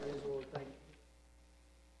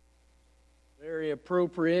very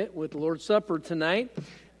appropriate with the Lord's Supper tonight.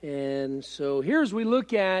 And so here as we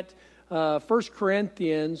look at 1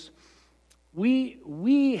 Corinthians,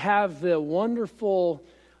 we have the wonderful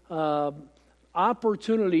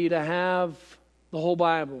opportunity to have the whole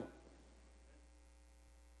Bible.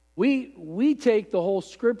 We take the whole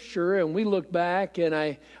Scripture and we look back, and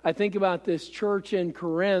I think about this church in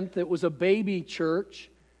Corinth. It was a baby church,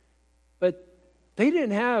 but they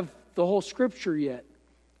didn't have the whole Scripture yet.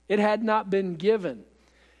 It had not been given.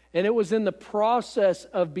 And it was in the process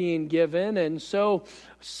of being given. And so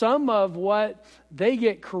some of what they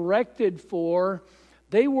get corrected for,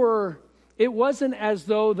 it wasn't as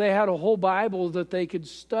though they had a whole Bible that they could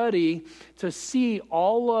study to see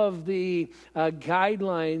all of the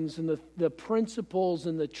guidelines and the principles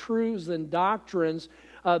and the truths and doctrines.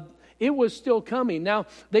 It was still coming. Now,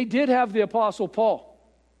 they did have the Apostle Paul.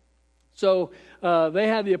 So they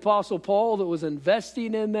had the Apostle Paul that was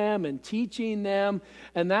investing in them and teaching them,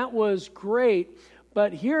 and that was great.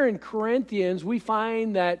 But here in Corinthians, we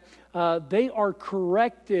find that they are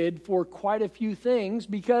corrected for quite a few things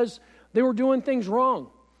because they were doing things wrong.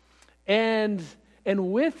 And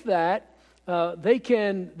with that, they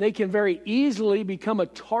can very easily become a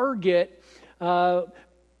target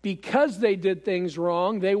because they did things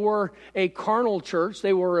wrong. They were a carnal church.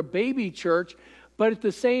 They were a baby church. But at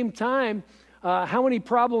the same time, how many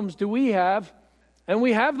problems do we have? And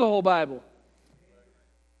we have the whole Bible.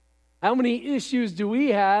 How many issues do we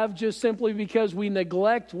have just simply because we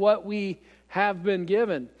neglect what we have been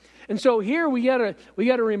given? And so here we gotta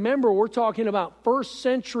remember we're talking about first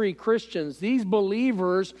century Christians. These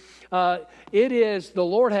believers, it is the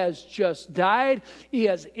Lord has just died. He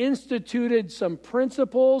has instituted some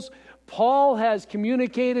principles. Paul has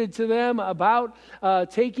communicated to them about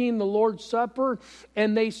taking the Lord's Supper,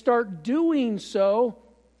 and they start doing so,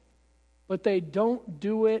 but they don't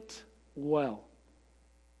do it well.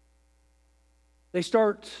 They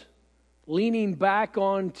start leaning back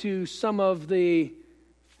onto some of the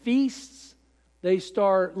feasts. They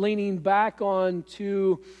start leaning back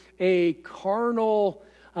onto a carnal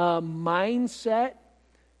mindset.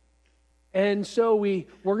 And so we're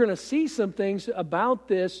going to see some things about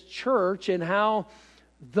this church and how,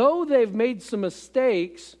 though they've made some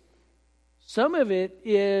mistakes, some of it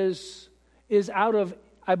is out of,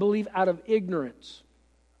 I believe, out of ignorance.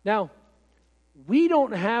 Now, we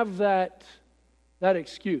don't have that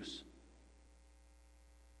excuse.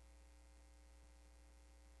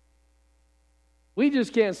 We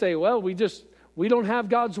just can't say, well, we don't have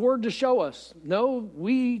God's Word to show us. No,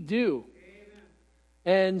 we do.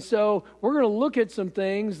 And so we're going to look at some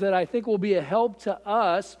things that I think will be a help to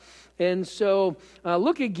us. And so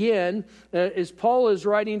look again as Paul is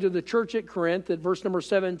writing to the church at Corinth at verse number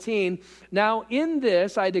 17. Now in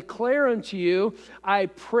this I declare unto you, I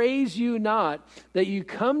praise you not, that you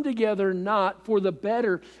come together not for the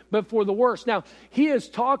better, but for the worse. Now he is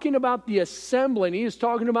talking about the assembling. He is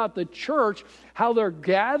talking about the church, how they're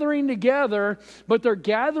gathering together, but their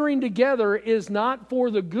gathering together is not for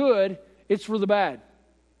the good, it's for the bad.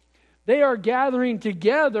 They are gathering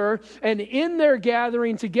together, and in their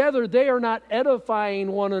gathering together, they are not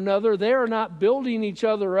edifying one another. They are not building each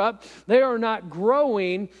other up. They are not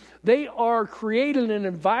growing. They are creating an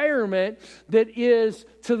environment that is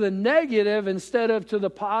to the negative instead of to the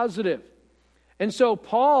positive. And so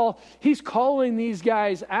Paul, he's calling these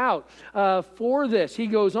guys out for this. He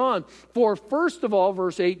goes on, for first of all,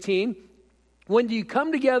 verse 18, when you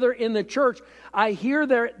come together in the church, I hear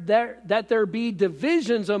that there be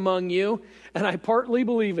divisions among you, and I partly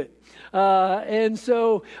believe it. And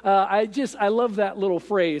so I love that little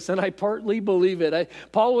phrase, and I partly believe it.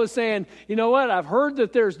 Paul was saying, you know what? I've heard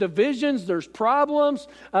that there's divisions, there's problems,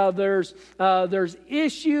 there's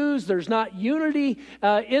issues, there's not unity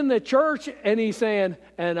in the church, and he's saying,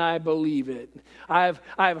 and I believe it. I've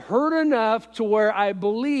heard enough to where I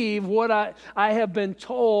believe what I have been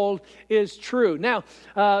told is true. Now,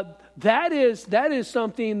 that is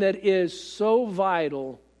something that is so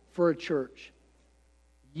vital for a church.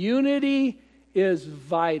 Unity is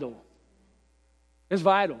vital. It's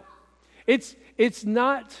vital. It's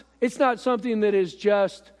not something that is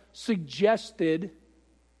just suggested.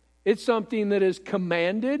 It's something that is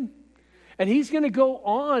commanded. And he's going to go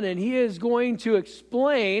on and he is going to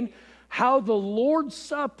explain how the Lord's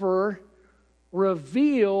Supper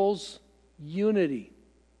reveals unity.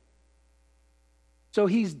 So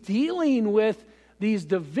he's dealing with these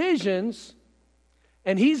divisions,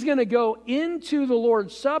 and he's going to go into the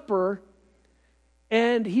Lord's Supper,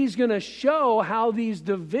 and he's going to show how these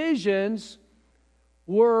divisions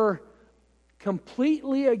were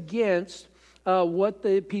completely against what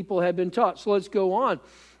the people had been taught. So let's go on.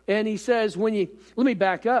 And he says, let me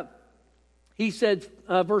back up. He said,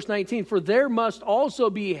 verse 19, for there must also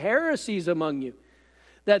be heresies among you,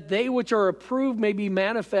 that they which are approved may be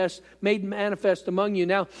made manifest among you.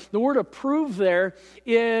 Now, the word approved there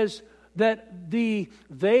is that they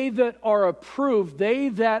that are approved, they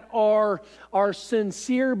that are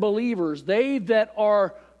sincere believers, they that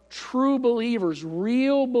are true believers,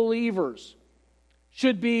 real believers,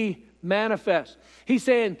 should be manifest. He's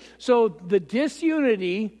saying, so the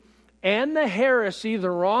disunity and the heresy, the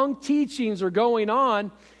wrong teachings are going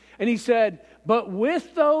on. And he said, but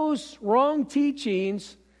with those wrong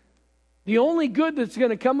teachings, the only good that's going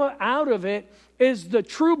to come out of it is the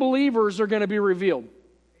true believers are going to be revealed.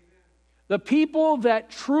 The people that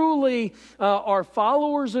truly are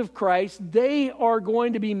followers of Christ, they are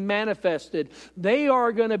going to be manifested. They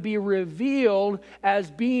are going to be revealed as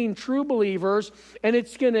being true believers, and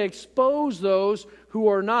it's going to expose those who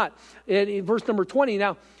are not. In verse number 20,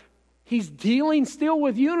 now, he's dealing still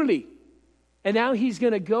with unity. And now he's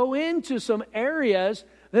going to go into some areas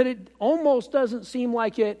that it almost doesn't seem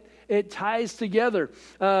like it ties together.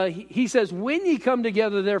 He says, when ye come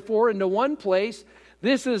together, therefore, into one place,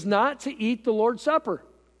 this is not to eat the Lord's Supper.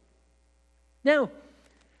 Now,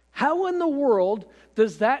 how in the world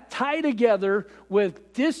does that tie together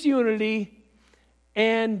with disunity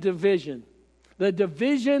and division? The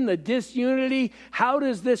division, the disunity, how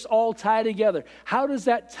does this all tie together? How does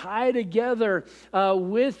that tie together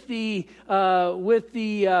with the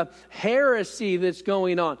heresy that's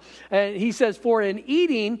going on? And he says, for in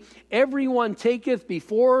eating, everyone taketh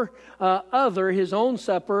before other his own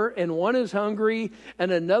supper, and one is hungry,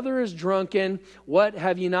 and another is drunken. What,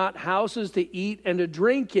 have ye not houses to eat and to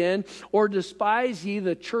drink in? Or despise ye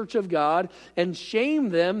the church of God, and shame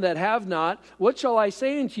them that have not? What shall I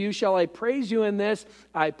say unto you? Shall I praise you in this?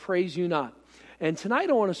 I praise you not. And tonight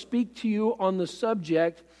I want to speak to you on the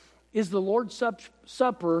subject, is the Lord's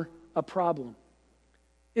Supper a problem?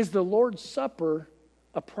 Is the Lord's Supper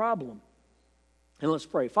a problem? And let's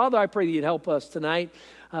pray. Father, I pray that you'd help us tonight.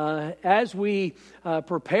 As we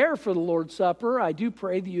prepare for the Lord's Supper, I do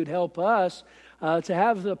pray that you'd help us to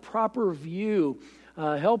have the proper view.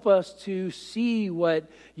 Help us to see what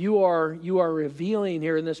you are revealing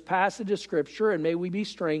here in this passage of Scripture, and may we be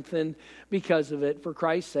strengthened because of it. For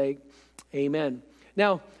Christ's sake, amen.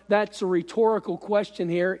 Now, that's a rhetorical question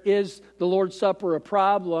here. Is the Lord's Supper a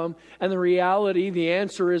problem? And the reality, the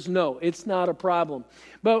answer is no, it's not a problem.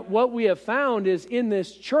 But what we have found is in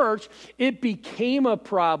this church, it became a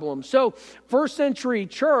problem. So, first century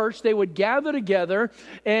church, they would gather together,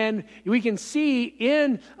 and we can see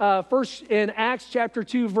in Acts chapter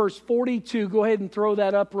 2, verse 42. Go ahead and throw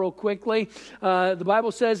that up real quickly. The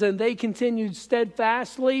Bible says, and they continued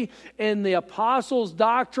steadfastly in the apostles'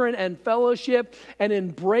 doctrine and fellowship, and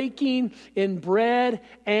in breaking in bread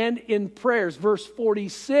and in prayers. Verse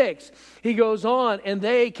 46, he goes on, and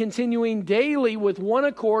they continuing daily with one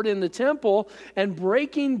accord in the temple and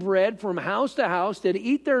breaking bread from house to house did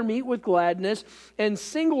eat their meat with gladness and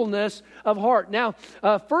singleness of heart. Now,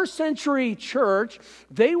 first century church,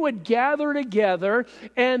 they would gather together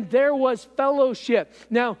and there was fellowship.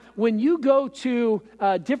 Now, when you go to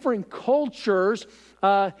different cultures,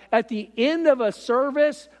 at the end of a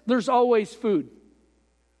service, there's always food.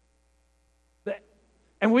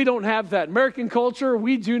 And we don't have that. American culture,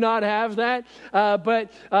 we do not have that.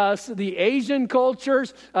 But so the Asian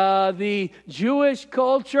cultures, the Jewish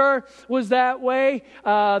culture was that way.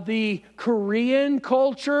 The Korean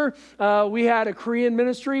culture, we had a Korean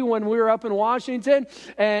ministry when we were up in Washington.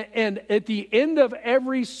 And at the end of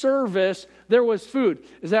every service, there was food.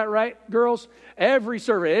 Is that right, girls? Every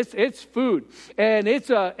service, it's food. And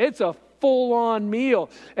it's a full-on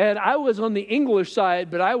meal. And I was on the English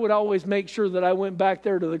side, but I would always make sure that I went back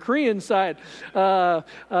there to the Korean side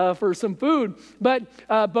for some food. But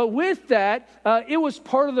with that, it was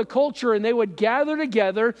part of the culture, and they would gather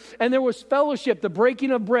together, and there was fellowship, the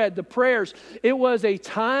breaking of bread, the prayers. It was a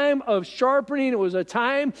time of sharpening. It was a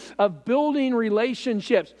time of building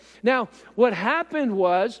relationships. Now, what happened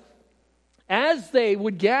was, as they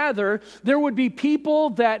would gather, there would be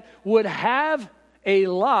people that would have a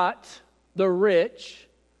lot, the rich,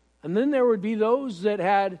 and then there would be those that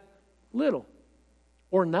had little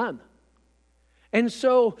or none. And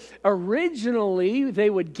so originally they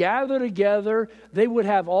would gather together, they would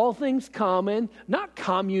have all things common, not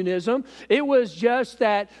communism. It was just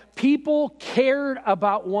that people cared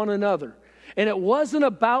about one another. And it wasn't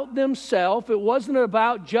about themselves. It wasn't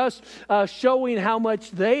about just showing how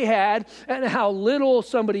much they had and how little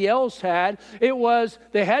somebody else had. It was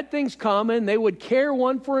they had things common. They would care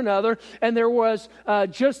one for another. And there was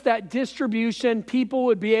just that distribution. People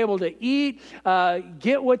would be able to eat,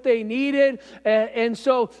 get what they needed. And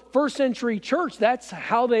so first century church, that's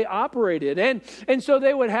how they operated. And so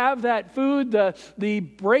they would have that food, the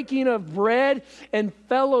breaking of bread and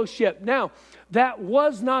fellowship. Now, that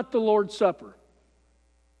was not the Lord's Supper.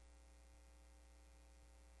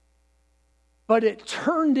 But it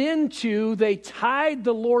turned into, they tied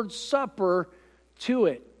the Lord's Supper to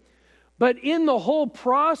it. But in the whole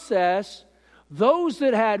process, those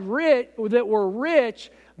that were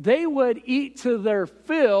rich, they would eat to their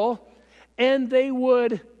fill, and they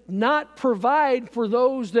would not provide for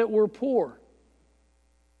those that were poor.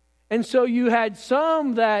 And so you had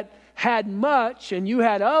some that had much, and you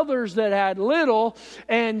had others that had little,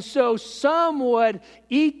 and so some would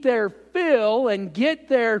eat their fill and get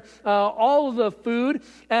their all of the food,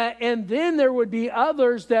 and then there would be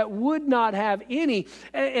others that would not have any.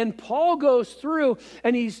 And Paul goes through,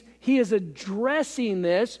 and he is addressing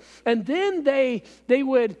this, and then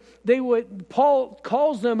Paul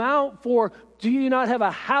calls them out for, do you not have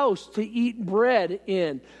a house to eat bread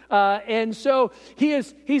in? And so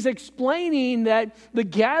he's explaining that the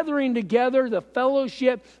gathering together, the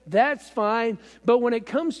fellowship, that's fine. But when it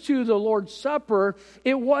comes to the Lord's Supper,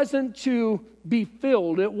 it wasn't to be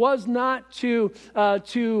filled. It was not to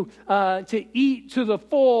eat to the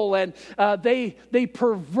full. And they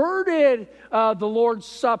perverted the Lord's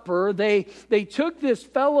Supper. They took this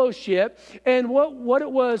fellowship, and what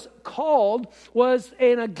it was called was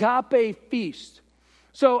an agape feast.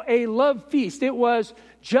 So a love feast. It was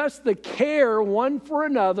just the care one for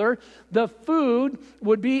another. The food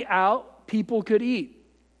would be out. People could eat.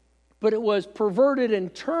 But it was perverted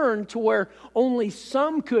and turned to where only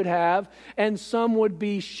some could have and some would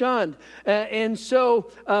be shunned. And so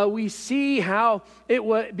we see how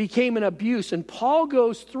it became an abuse. And Paul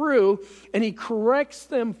goes through and he corrects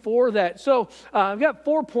them for that. So I've got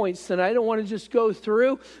 4 points tonight. I don't want to just go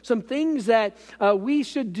through some things that we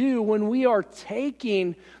should do when we are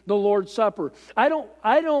taking the Lord's Supper. I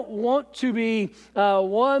don't want to be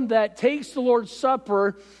one that takes the Lord's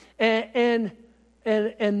Supper and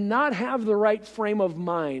not have the right frame of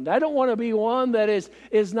mind. I don't want to be one that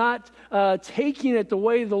is not taking it the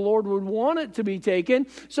way the Lord would want it to be taken.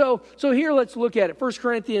 So here, let's look at it. 1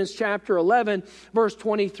 Corinthians chapter 11, verse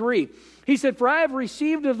 23. He said, "For I have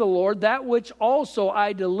received of the Lord that which also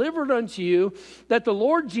I delivered unto you, that the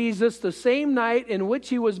Lord Jesus, the same night in which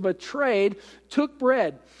he was betrayed, took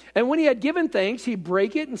bread. And when he had given thanks, he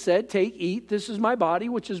brake it and said, Take, eat, this is my body,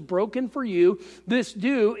 which is broken for you. This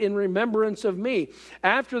do in remembrance of me.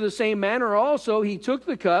 After the same manner also he took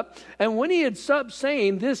the cup, and when he had supped,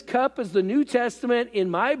 saying, This cup is the New Testament in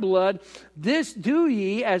my blood. This do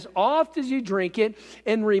ye as oft as ye drink it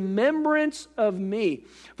in remembrance of me.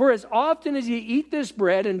 For as often as ye eat this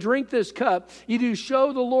bread and drink this cup, ye do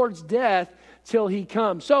show the Lord's death till he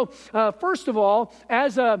comes." So first of all,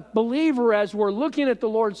 as a believer, as we're looking at the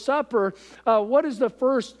Lord's Supper, what is the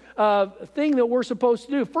first thing that we're supposed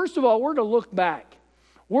to do? First of all, we're to look back.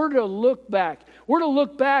 We're to look back. We're to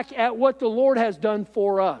look back at what the Lord has done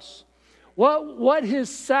for us. What his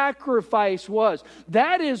sacrifice was.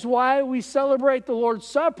 That is why we celebrate the Lord's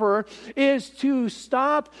Supper, is to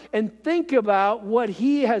stop and think about what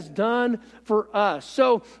he has done for us.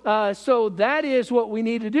 So that is what we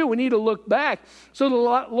need to do. We need to look back. So the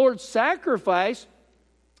Lord's sacrifice,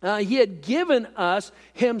 he had given us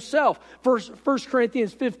himself. 1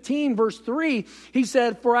 Corinthians 15, verse 3, he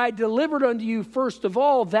said, "For I delivered unto you first of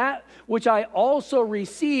all that which I also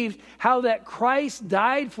received, how that Christ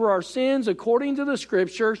died for our sins according to the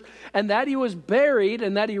Scriptures, and that he was buried,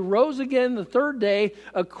 and that he rose again the third day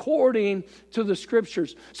according to the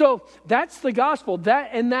Scriptures." So that's the gospel.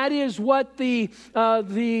 That is what the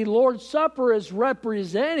Lord's Supper is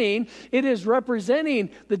representing. It is representing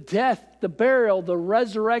the death, the burial, the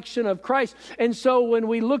resurrection of Christ. And so when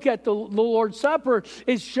we look at the Lord's Supper,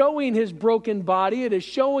 it's showing his broken body. It is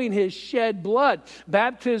showing his shed blood.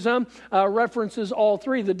 Baptism references all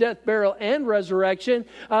three, the death, burial, and resurrection.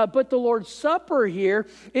 But the Lord's Supper here,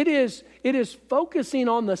 it is focusing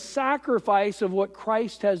on the sacrifice of what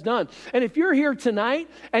Christ has done. And if you're here tonight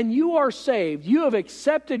and you are saved, you have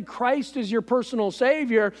accepted Christ as your personal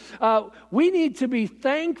Savior, we need to be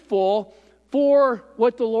thankful for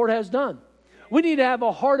what the Lord has done. We need to have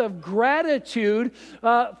a heart of gratitude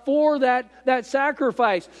for that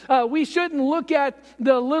sacrifice. We shouldn't look at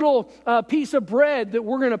the little piece of bread that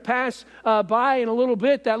we're going to pass by in a little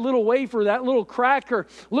bit, that little wafer, that little cracker,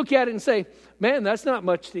 look at it and say, man, that's not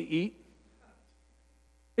much to eat.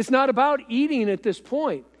 It's not about eating at this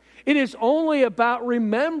point. It is only about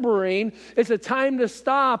remembering. It's a time to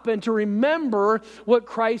stop and to remember what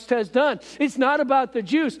Christ has done. It's not about the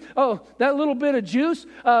juice. Oh, that little bit of juice,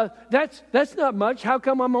 that's not much. How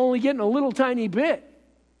come I'm only getting a little tiny bit?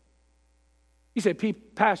 You say,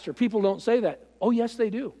 Pastor, people don't say that. Oh, yes,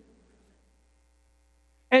 they do.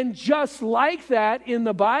 And just like that in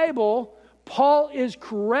the Bible, Paul is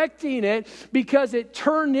correcting it because it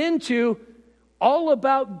turned into all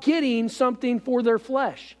about getting something for their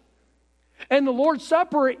flesh. And the Lord's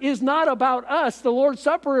Supper is not about us. The Lord's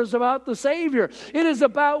Supper is about the Savior. It is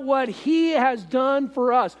about what He has done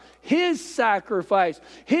for us. His sacrifice,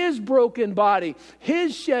 His broken body,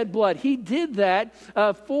 His shed blood. He did that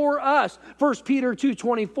for us. 1 Peter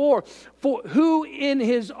 2:24, for who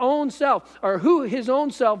His own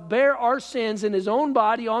self bare our sins in His own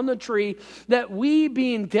body on the tree, that we,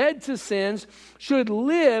 being dead to sins, should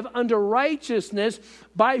live unto righteousness,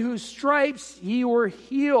 by whose stripes ye were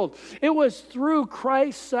healed. It was through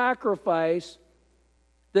Christ's sacrifice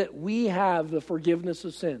that we have the forgiveness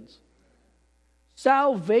of sins.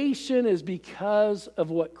 Salvation is because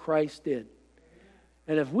of what Christ did.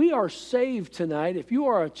 And if we are saved tonight, if you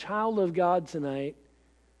are a child of God tonight,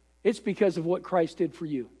 it's because of what Christ did for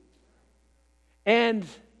you. And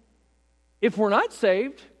if we're not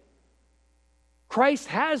saved, Christ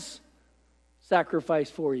has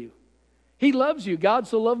sacrificed for you. He loves you. God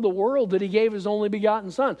so loved the world that He gave His only begotten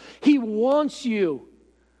Son. He wants you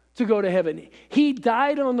to go to heaven. He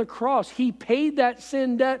died on the cross. He paid that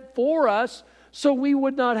sin debt for us so we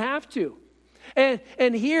would not have to.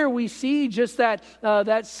 And here we see just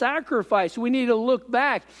that sacrifice. We need to look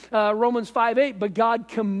back. Romans 5:8, but God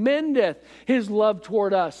commendeth His love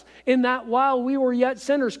toward us, in that while we were yet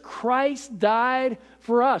sinners, Christ died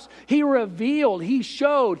for us. He revealed, He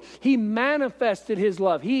showed, He manifested His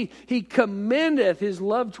love. He commendeth His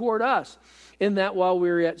love toward us, in that while we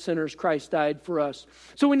were yet sinners, Christ died for us.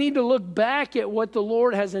 So we need to look back at what the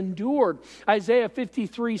Lord has endured. Isaiah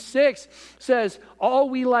 53:6 says, all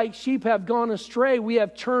we like sheep have gone astray. We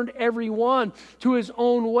have turned every one to his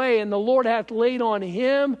own way, and the Lord hath laid on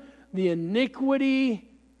Him the iniquity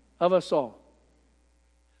of us all.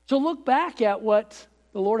 So look back at what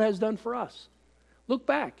the Lord has done for us. Look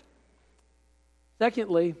back.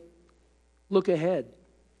 Secondly, look ahead.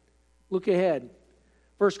 Look ahead.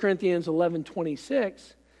 1 Corinthians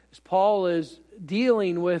 11:26, as Paul is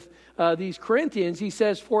dealing with these Corinthians, he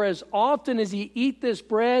says, for as often as ye eat this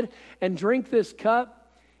bread and drink this cup,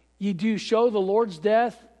 ye do show the Lord's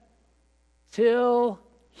death till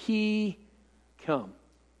He come.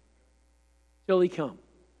 Till He come.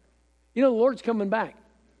 You know, the Lord's coming back.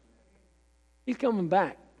 He's coming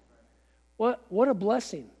back. What a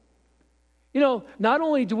blessing. You know, not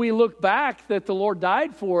only do we look back that the Lord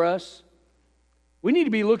died for us, we need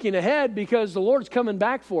to be looking ahead because the Lord's coming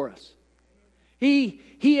back for us. He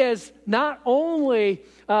has not only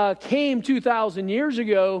came 2,000 years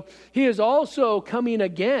ago, He is also coming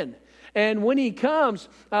again. And when He comes,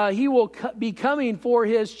 He will be coming for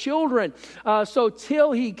His children. So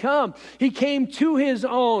till He come, He came to His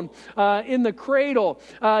own in the cradle.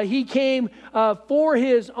 He came for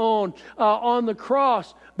His own on the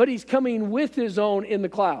cross, but He's coming with His own in the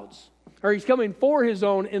clouds. Or He's coming for His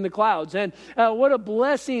own in the clouds. And what a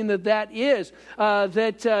blessing that is,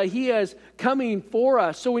 that He is coming for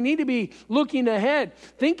us. So we need to be looking ahead,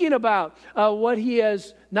 thinking about what He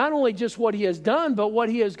has, not only just what He has done, but what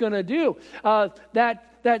He is going to do.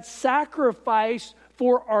 That sacrifice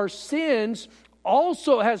for our sins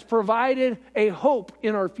also has provided a hope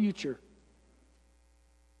in our future.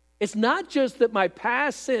 It's not just that my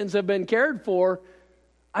past sins have been cared for.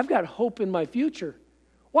 I've got hope in my future.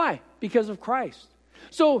 Why? Because of Christ.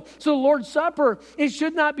 So Lord's Supper, it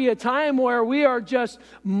should not be a time where we are just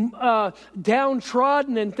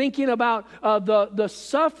downtrodden and thinking about the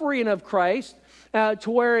suffering of Christ to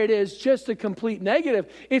where it is just a complete negative.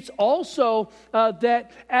 It's also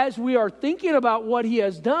that as we are thinking about what He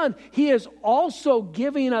has done, He is also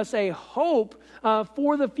giving us a hope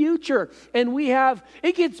for the future. And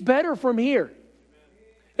it gets better from here.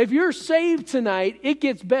 If you're saved tonight, it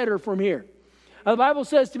gets better from here. The Bible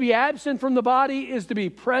says to be absent from the body is to be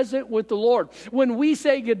present with the Lord. When we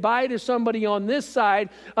say goodbye to somebody on this side,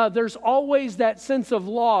 there's always that sense of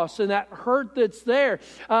loss and that hurt that's there.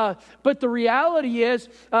 But the reality is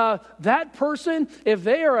that person, if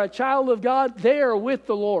they are a child of God, they are with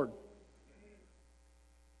the Lord.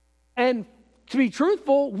 And to be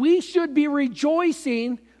truthful, we should be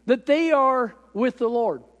rejoicing that they are with the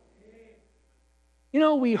Lord. You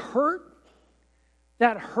know, we hurt.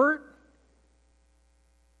 That hurt.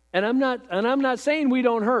 And I'm not saying we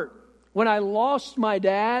don't hurt. When I lost my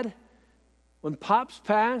dad, when Pops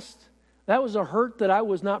passed, that was a hurt that I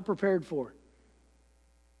was not prepared for.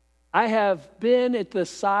 I have been at the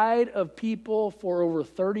side of people for over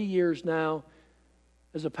 30 years now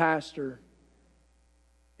as a pastor,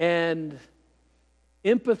 and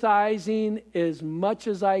empathizing as much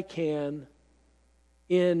as I can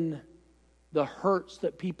in the hurts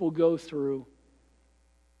that people go through,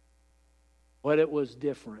 but it was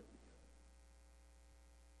different.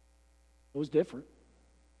 It was different.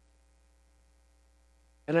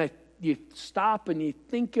 And you stop and you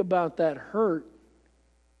think about that hurt,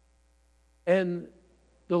 and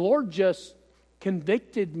the Lord just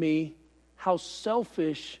convicted me how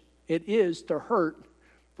selfish it is to hurt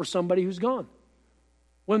for somebody who's gone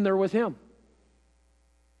when they're with Him.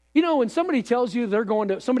 You know, when somebody tells you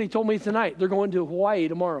somebody told me tonight they're going to Hawaii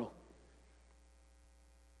tomorrow.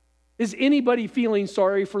 Is anybody feeling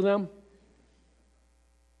sorry for them?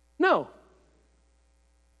 No.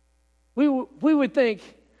 We would think,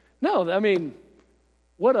 no, I mean,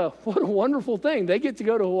 what a wonderful thing. They get to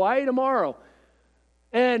go to Hawaii tomorrow,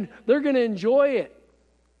 and they're going to enjoy it.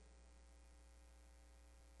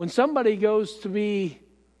 When somebody goes to be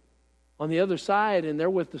on the other side and they're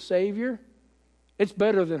with the Savior, it's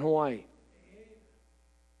better than Hawaii.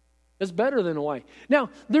 It's better than Hawaii. Now,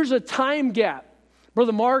 there's a time gap.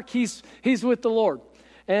 Brother Mark, he's with the Lord.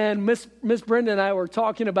 And Miss Brenda and I were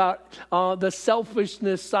talking about the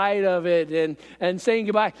selfishness side of it and saying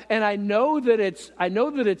goodbye. And I know that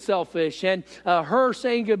it's selfish. And her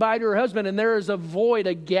saying goodbye to her husband, and there is a void,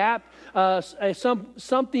 a gap,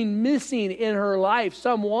 something missing in her life,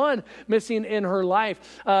 someone missing in her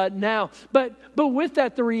life now. But with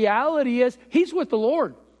that, the reality is he's with the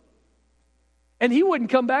Lord, and he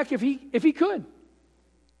wouldn't come back if he could.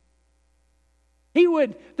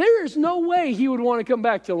 There is no way he would want to come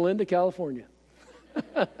back to Linda, California.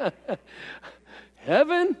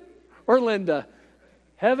 Heaven or Linda?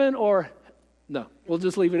 Heaven or, no, we'll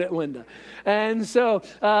just leave it at Linda. And so,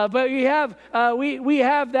 but we have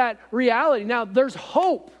that reality. Now, there's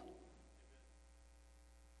hope.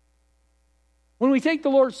 When we take the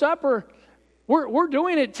Lord's Supper, we're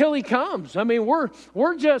doing it till He comes. I mean,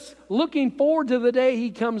 we're just looking forward to the day He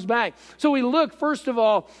comes back. So we look, first of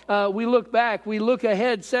all, we look back. We look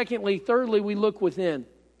ahead. Secondly, thirdly, we look within.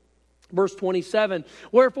 Verse 27,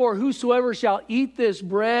 wherefore whosoever shall eat this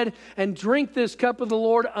bread and drink this cup of the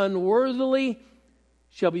Lord unworthily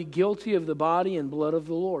shall be guilty of the body and blood of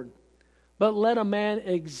the Lord. But let a man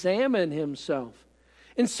examine himself,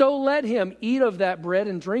 and so let him eat of that bread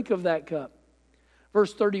and drink of that cup.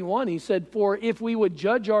 Verse 31, he said, for if we would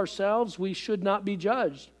judge ourselves, we should not be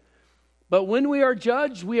judged. But when we are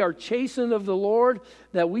judged, we are chastened of the Lord,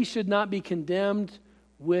 that we should not be condemned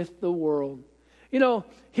with the world. You know,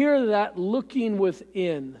 hear that looking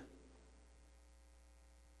within.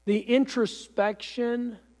 The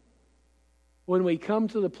introspection when we come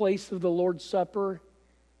to the place of the Lord's Supper,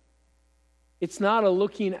 it's not a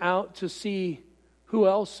looking out to see who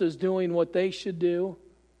else is doing what they should do.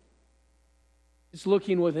 It's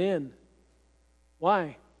looking within.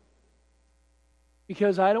 Why?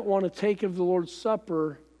 Because I don't want to take of the Lord's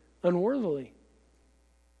Supper unworthily.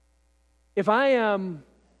 If I am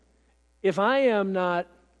not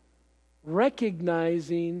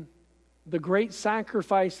recognizing the great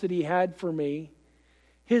sacrifice that He had for me,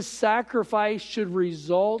 His sacrifice should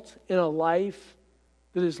result in a life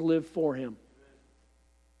that is lived for Him.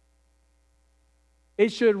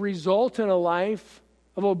 It should result in a life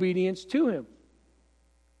of obedience to Him.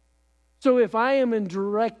 So if I am in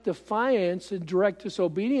direct defiance and direct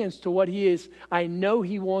disobedience to what I know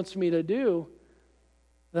He wants me to do,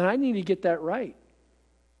 then I need to get that right.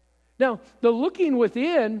 Now, the looking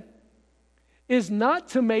within is not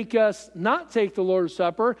to make us not take the Lord's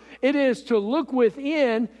Supper. It is to look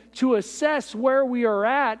within to assess where we are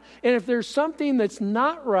at. And if there's something that's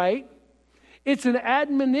not right, it's an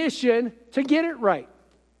admonition to get it right.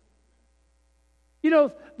 You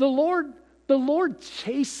know, the Lord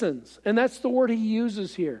chastens, and that's the word He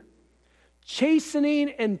uses here.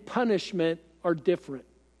 Chastening and punishment are different.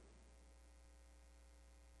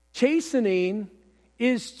 Chastening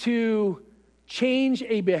is to change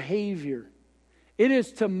a behavior. It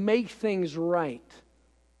is to make things right.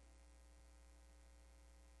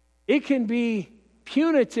 It can be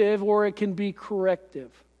punitive or it can be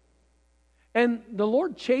corrective. And the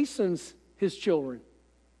Lord chastens His children.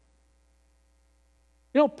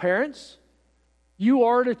 You know, parents, You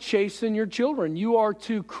are to chasten your children. You are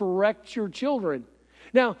to correct your children.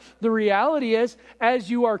 Now, the reality is, as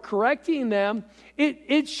you are correcting them,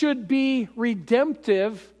 it should be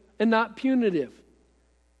redemptive and not punitive.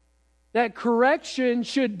 That correction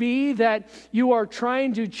should be that you are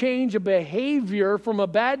trying to change a behavior from a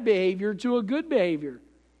bad behavior to a good behavior.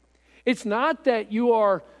 It's not that you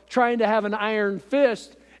are trying to have an iron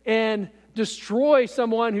fist and destroy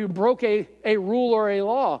someone who broke a rule or a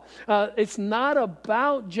law. It's not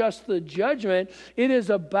about just the judgment. It is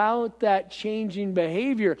about that changing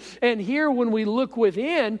behavior. And here when we look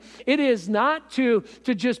within, it is not to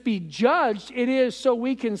just be judged. It is so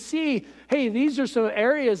we can see, hey, these are some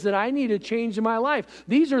areas that I need to change in my life.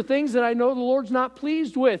 These are things that I know the Lord's not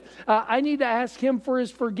pleased with. I need to ask Him for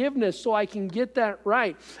His forgiveness so I can get that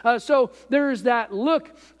right. So there's that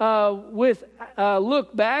look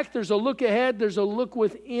look back. There's a look ahead. There's a look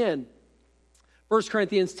within. 1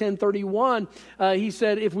 Corinthians 10:31, he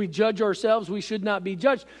said, if we judge ourselves, we should not be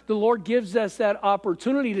judged. The Lord gives us that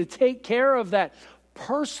opportunity to take care of that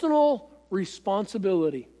personal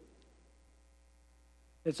responsibility.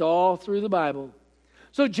 It's all through the Bible.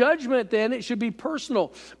 So judgment then, it should be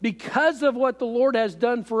personal. Because of what the Lord has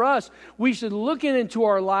done for us, we should look into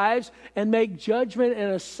our lives and make judgment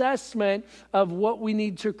and assessment of what we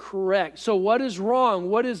need to correct. So what is wrong?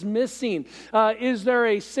 What is missing? Is there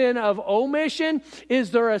a sin of omission?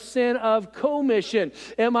 Is there a sin of commission?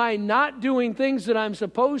 Am I not doing things that I'm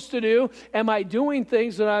supposed to do? Am I doing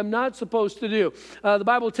things that I'm not supposed to do? The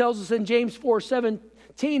Bible tells us in James 4:17,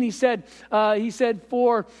 he said,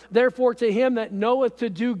 for therefore to him that knoweth to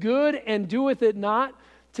do good and doeth it not,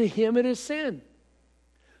 to him it is sin.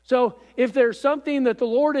 So if there's something that the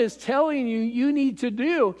Lord is telling you you need to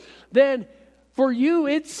do, then for you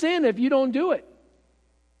it's sin if you don't do it.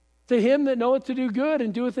 To him that knoweth to do good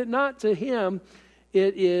and doeth it not, to him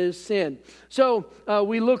it is sin. So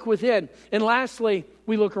we look within. And lastly,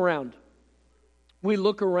 we look around. We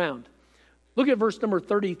look around. Look at verse number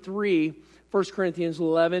 33, 1 Corinthians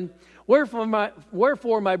 11. Wherefore,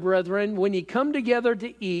 my brethren, when ye come together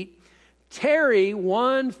to eat, tarry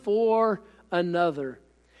one for another.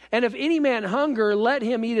 And if any man hunger, let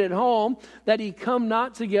him eat at home, that he come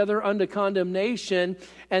not together unto condemnation,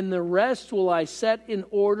 and the rest will I set in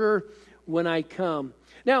order when I come.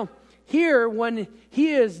 Now, here, when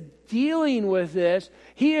he is dealing with this,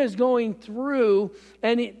 he is going through,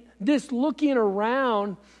 and this looking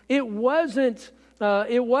around, it wasn't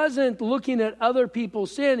looking at other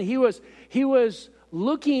people's sin. He was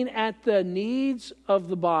looking at the needs of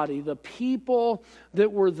the body, the people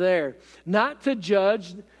that were there. Not to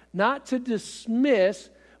judge, not to dismiss,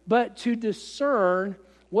 but to discern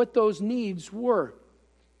what those needs were.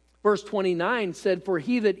 Verse 29 said, for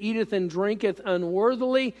he that eateth and drinketh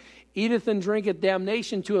unworthily, eateth and drinketh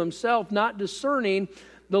damnation to himself, not discerning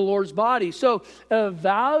the Lord's body. So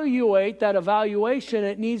evaluate that evaluation.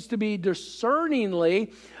 It needs to be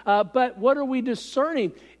discerningly. But what are we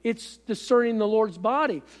discerning? It's discerning the Lord's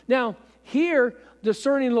body. Now, here,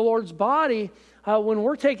 discerning the Lord's body, when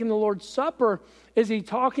we're taking the Lord's Supper, is he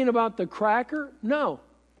talking about the cracker? No.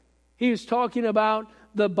 He's talking about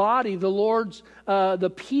the body, the Lord's,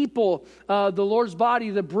 the people, the Lord's body,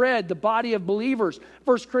 the bread, the body of believers.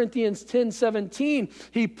 1 Corinthians 10:17,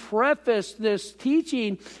 he prefaced this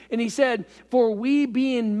teaching and he said, for we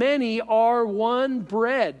being many are one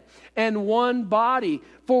bread and one body,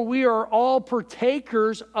 for we are all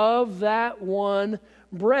partakers of that one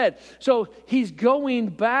bread. So he's going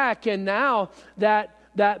back, and now that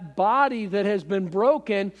body that has been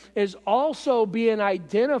broken is also being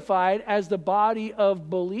identified as the body of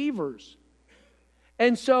believers.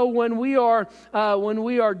 And so when we are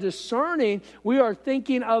discerning, we are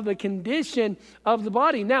thinking of the condition of the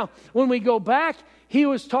body. Now, when we go back, it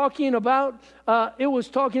was talking about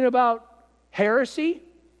heresy.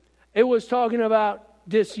 It was talking about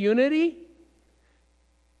disunity.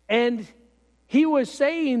 And he was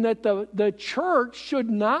saying that the church should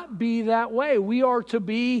not be that way. We are to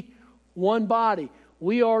be one body.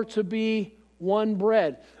 We are to be one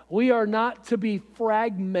bread. We are not to be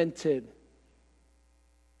fragmented.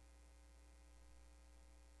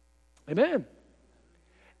 Amen.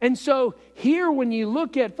 And so here when you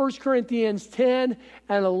look at 1 Corinthians 10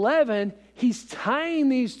 and 11, he's tying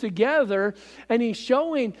these together, and he's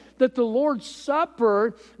showing that the Lord's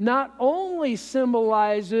Supper not only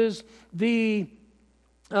symbolizes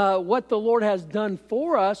what the Lord has done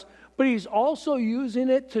for us, but he's also using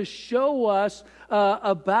it to show us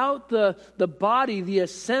about the body, the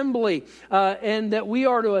assembly, and that we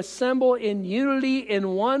are to assemble in unity in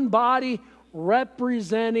one body,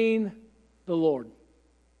 representing the Lord.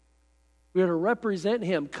 We are to represent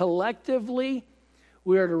him collectively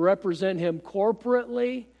We are to represent Him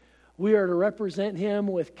corporately. We are to represent Him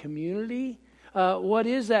with community. What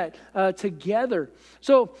is that? Together.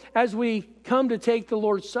 So as we come to take the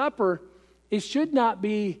Lord's Supper, it should not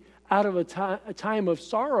be out of a time of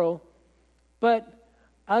sorrow, but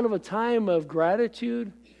out of a time of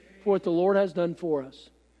gratitude for what the Lord has done for us.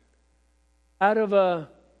 Out of a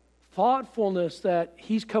thoughtfulness that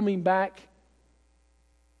He's coming back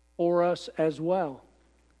for us as well,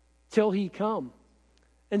 till He come.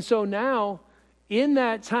 And so now, in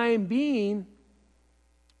that time being,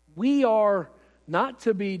 we are not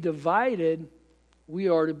to be divided, we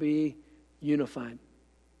are to be unified.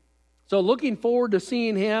 So looking forward to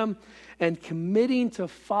seeing Him and committing to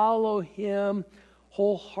follow Him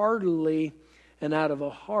wholeheartedly and out of a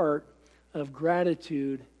heart of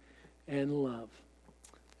gratitude and love.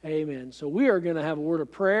 Amen. So we are going to have a word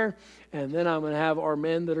of prayer, and then I'm going to have our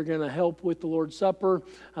men that are going to help with the Lord's Supper.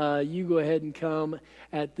 You go ahead and come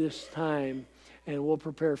at this time, and we'll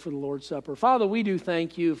prepare for the Lord's Supper. Father, we do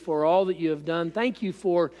thank You for all that You have done. Thank You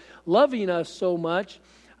for loving us so much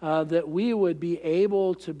that we would be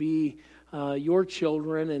able to be Your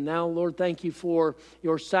children. And now, Lord, thank You for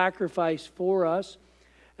Your sacrifice for us.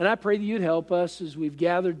 And I pray that You'd help us as we've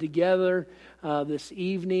gathered together this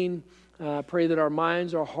evening. I pray that our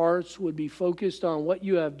minds, our hearts would be focused on what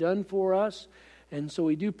You have done for us. And so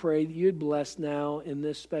we do pray that You'd bless now in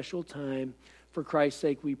this special time. For Christ's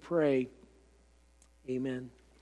sake we pray. Amen.